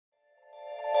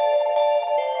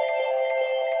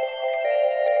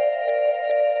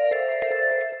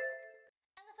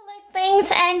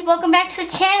and welcome back to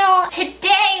the channel. Today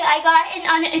I got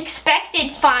an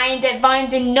unexpected find at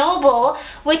Barnes & Noble,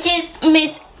 which is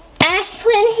Miss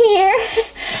Ashlyn here.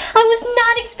 I was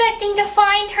not expecting to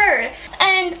find her,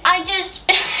 and I just,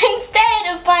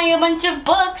 instead of buying a bunch of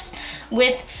books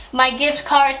with my gift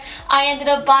card, I ended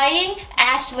up buying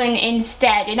Ashlyn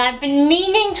instead. And I've been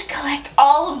meaning to collect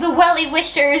all of the Wellie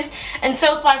Wishers, and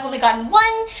so far I've only gotten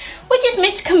one, which is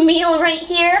Miss Camille right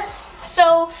here.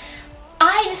 So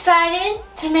I decided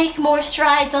to make more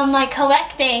strides on my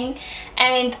collecting,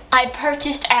 and I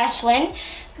purchased Ashlyn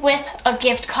with a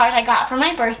gift card I got for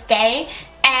my birthday,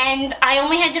 and I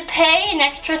only had to pay an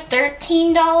extra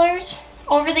 $13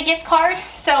 over the gift card,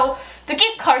 so the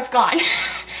gift card's gone.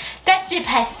 That ship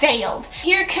has sailed.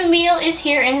 Here Camille is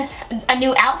here in a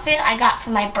new outfit I got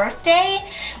for my birthday,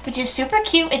 which is super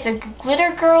cute. It's a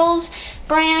Glitter Girls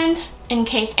brand. In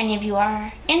case any of you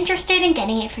are interested in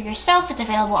getting it for yourself, it's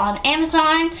available on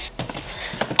Amazon.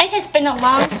 It has been a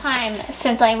long time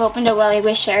since I've opened a Wellie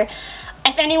Wisher.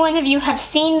 If any one of you have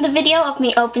seen the video of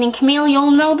me opening Camille,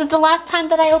 you'll know that the last time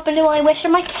that I opened a Wellie Wisher,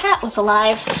 my cat was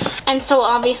alive. And so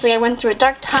obviously I went through a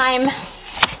dark time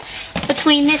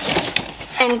between this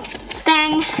and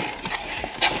then,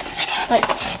 but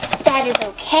that is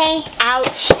okay.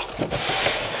 Ouch.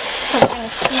 So I'm gonna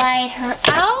slide her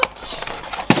out.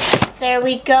 There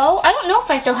we go. I don't know if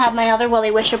I still have my other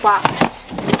Wellie Wisher box.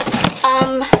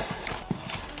 I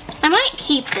might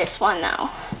keep this one though.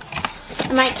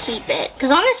 I might keep it, because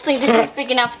honestly this is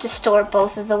big enough to store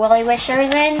both of the Wellie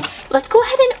Wishers in. Let's go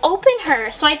ahead and open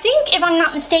her. So I think, if I'm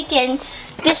not mistaken,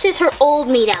 this is her old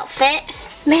meat outfit.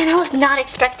 Man, I was not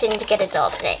expecting to get a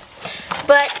doll today.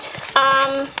 But,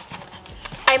 I'm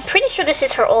pretty sure this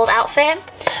is her old outfit.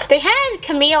 They had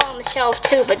Camille on the shelf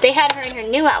too, but they had her in her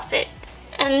new outfit.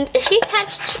 And is she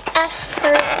attached at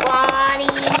her body?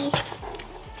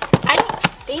 I don't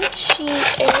think she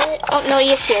is. Oh, no,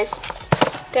 yes she is.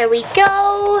 There we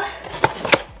go.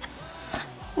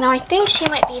 Now I think she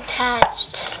might be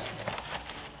attached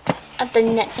at the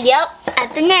neck. Yep,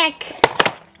 at the neck.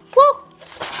 Woo!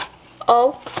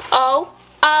 Oh, oh,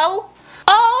 oh,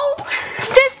 oh!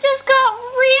 This just got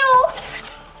real.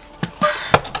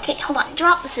 Okay, hold on.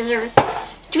 Drop the scissors.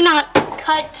 Do not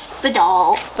cut the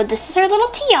doll. But this is her little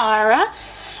tiara.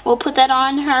 We'll put that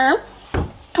on her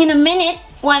in a minute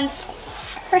once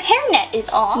her hairnet is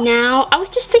off. Now, I was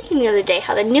just thinking the other day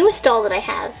how the newest doll that I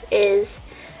have is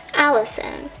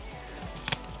Allison.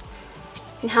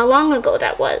 And how long ago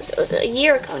that was. It was a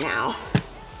year ago now.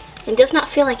 It does not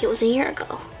feel like it was a year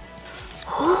ago.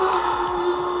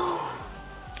 Oh,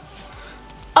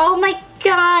 oh my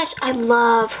gosh, I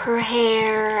love her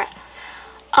hair.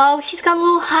 Oh, she's got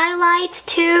little highlights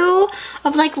too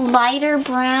of like lighter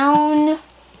brown.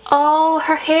 Oh,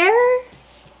 her hair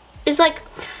is like,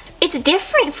 it's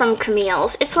different from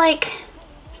Camille's. It's like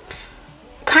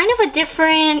kind of a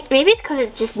different, maybe it's because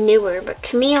it's just newer, but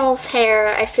Camille's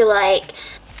hair, I feel like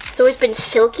it's always been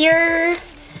silkier,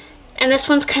 and this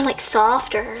one's kind of like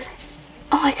softer.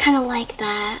 Oh, I kind of like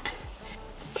that.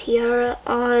 Tiara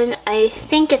on. I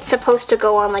think it's supposed to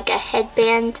go on like a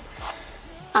headband.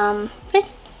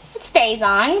 It stays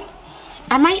on.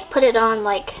 I might put it on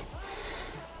like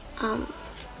an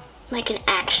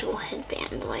actual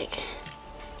headband. Like,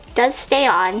 it does stay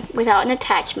on without an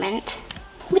attachment,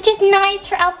 which is nice.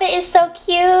 Her outfit is so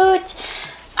cute.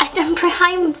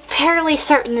 I'm fairly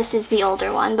certain this is the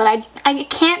older one, but I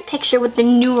can't picture what the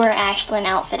newer Ashlyn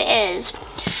outfit is.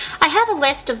 I have a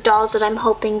list of dolls that I'm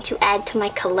hoping to add to my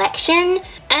collection,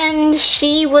 and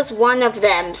she was one of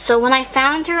them. So when I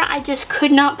found her, I just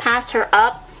could not pass her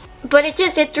up. But it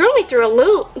threw me through a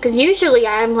loop, because usually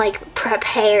I'm like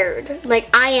prepared. Like,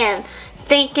 I am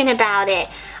thinking about it.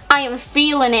 I am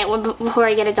feeling it before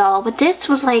I get a doll. But this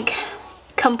was like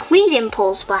complete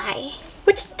impulse buy.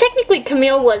 Which technically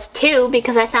Camille was too,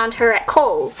 because I found her at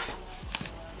Kohl's.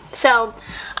 So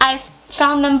I've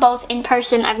found them both in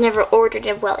person. I've never ordered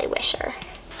a Wellie Wisher.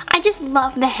 I just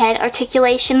love the head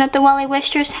articulation that the Wellie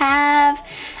Wishers have.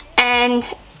 And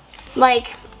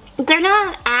like, they're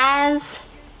not as,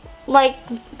 like,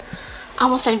 I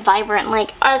almost said vibrant,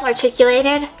 like as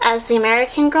articulated as the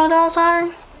American Girl dolls are.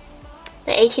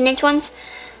 The 18-inch ones.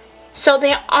 So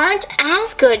they aren't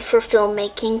as good for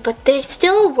filmmaking, but they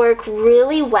still work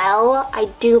really well.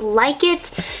 I do like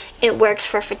it. It works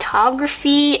for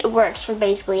photography. It works for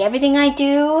basically everything I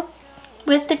do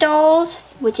with the dolls,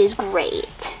 which is great.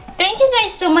 Thank you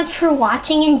guys so much for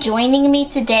watching and joining me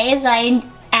today as I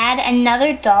add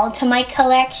another doll to my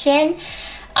collection.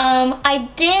 I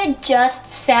did just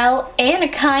sell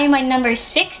Anakai, my number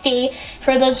 60.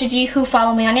 For those of you who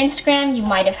follow me on Instagram, you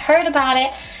might have heard about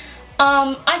it.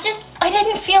 I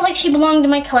didn't feel like she belonged to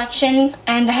my collection,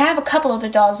 and I have a couple of the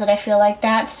dolls that I feel like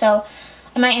that, so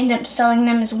I might end up selling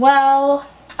them as well.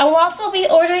 I will also be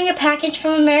ordering a package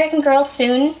from American Girl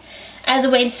soon as a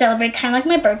way to celebrate kind of like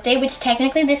my birthday, which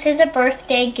technically this is a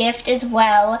birthday gift as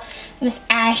well. Miss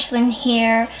Ashlyn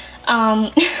here.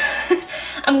 I'm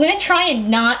gonna try and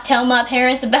not tell my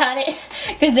parents about it,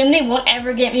 because then they won't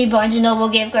ever get me Barnes & Noble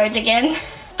gift cards again.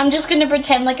 I'm just gonna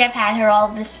pretend like I've had her all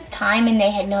this time and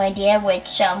they had no idea,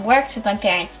 which works with my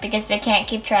parents because they can't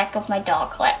keep track of my doll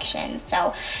collection.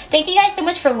 So thank you guys so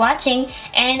much for watching,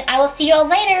 and I will see you all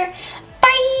later.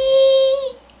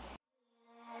 Bye!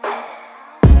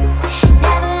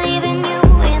 Never leaving you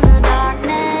in the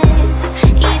darkness,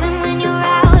 even when you're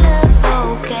out of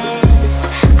focus.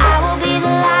 I will be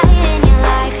the light in your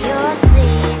life, you'll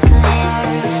see it clear.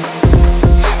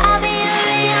 I'll be your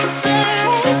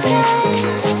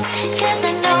inspiration.